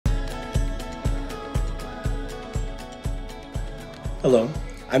Hello,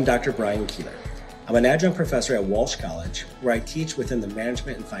 I'm Dr. Bryan Kieler. I'm an adjunct professor at Walsh College, where I teach within the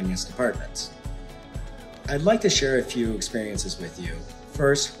management and finance departments. I'd like to share a few experiences with you.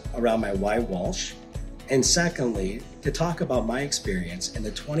 First, around my why Walsh, and secondly, to talk about my experience in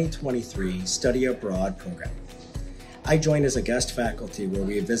the 2023 Study Abroad program. I joined as a guest faculty where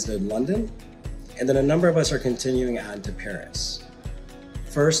we visited London, and then a number of us are continuing on to Paris.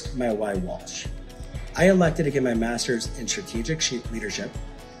 First, my why Walsh. I elected to get my master's in strategic leadership,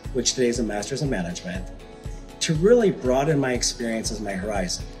 which today is a master's in management, to really broaden my experience as my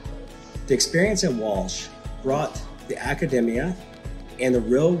horizon. The experience at Walsh brought the academia and the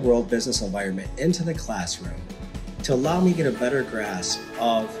real world business environment into the classroom to allow me to get a better grasp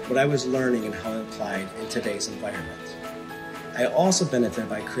of what I was learning and how it applied in today's environment. I also benefited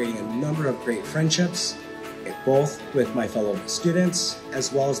by creating a number of great friendships, both with my fellow students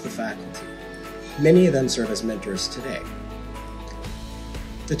as well as the faculty. Many of them serve as mentors today.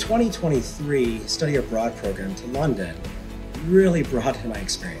 The 2023 Study Abroad program to London really broadened my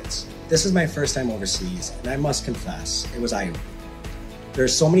experience. This is my first time overseas, and I must confess, it was eye-opening. There are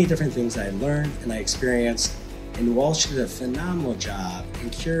so many different things that I learned and I experienced, and Walsh did a phenomenal job in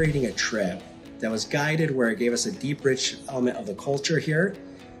curating a trip that was guided where it gave us a deep, rich element of the culture here,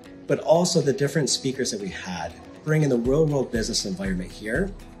 but also the different speakers that we had, bringing the real-world business environment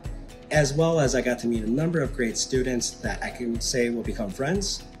here, as well as I got to meet a number of great students that I can say will become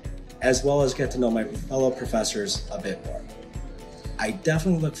friends, as well as get to know my fellow professors a bit more. I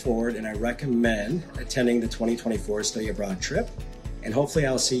definitely look forward and I recommend attending the 2024 Study Abroad trip, and hopefully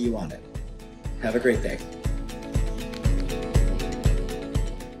I'll see you on it. Have a great day.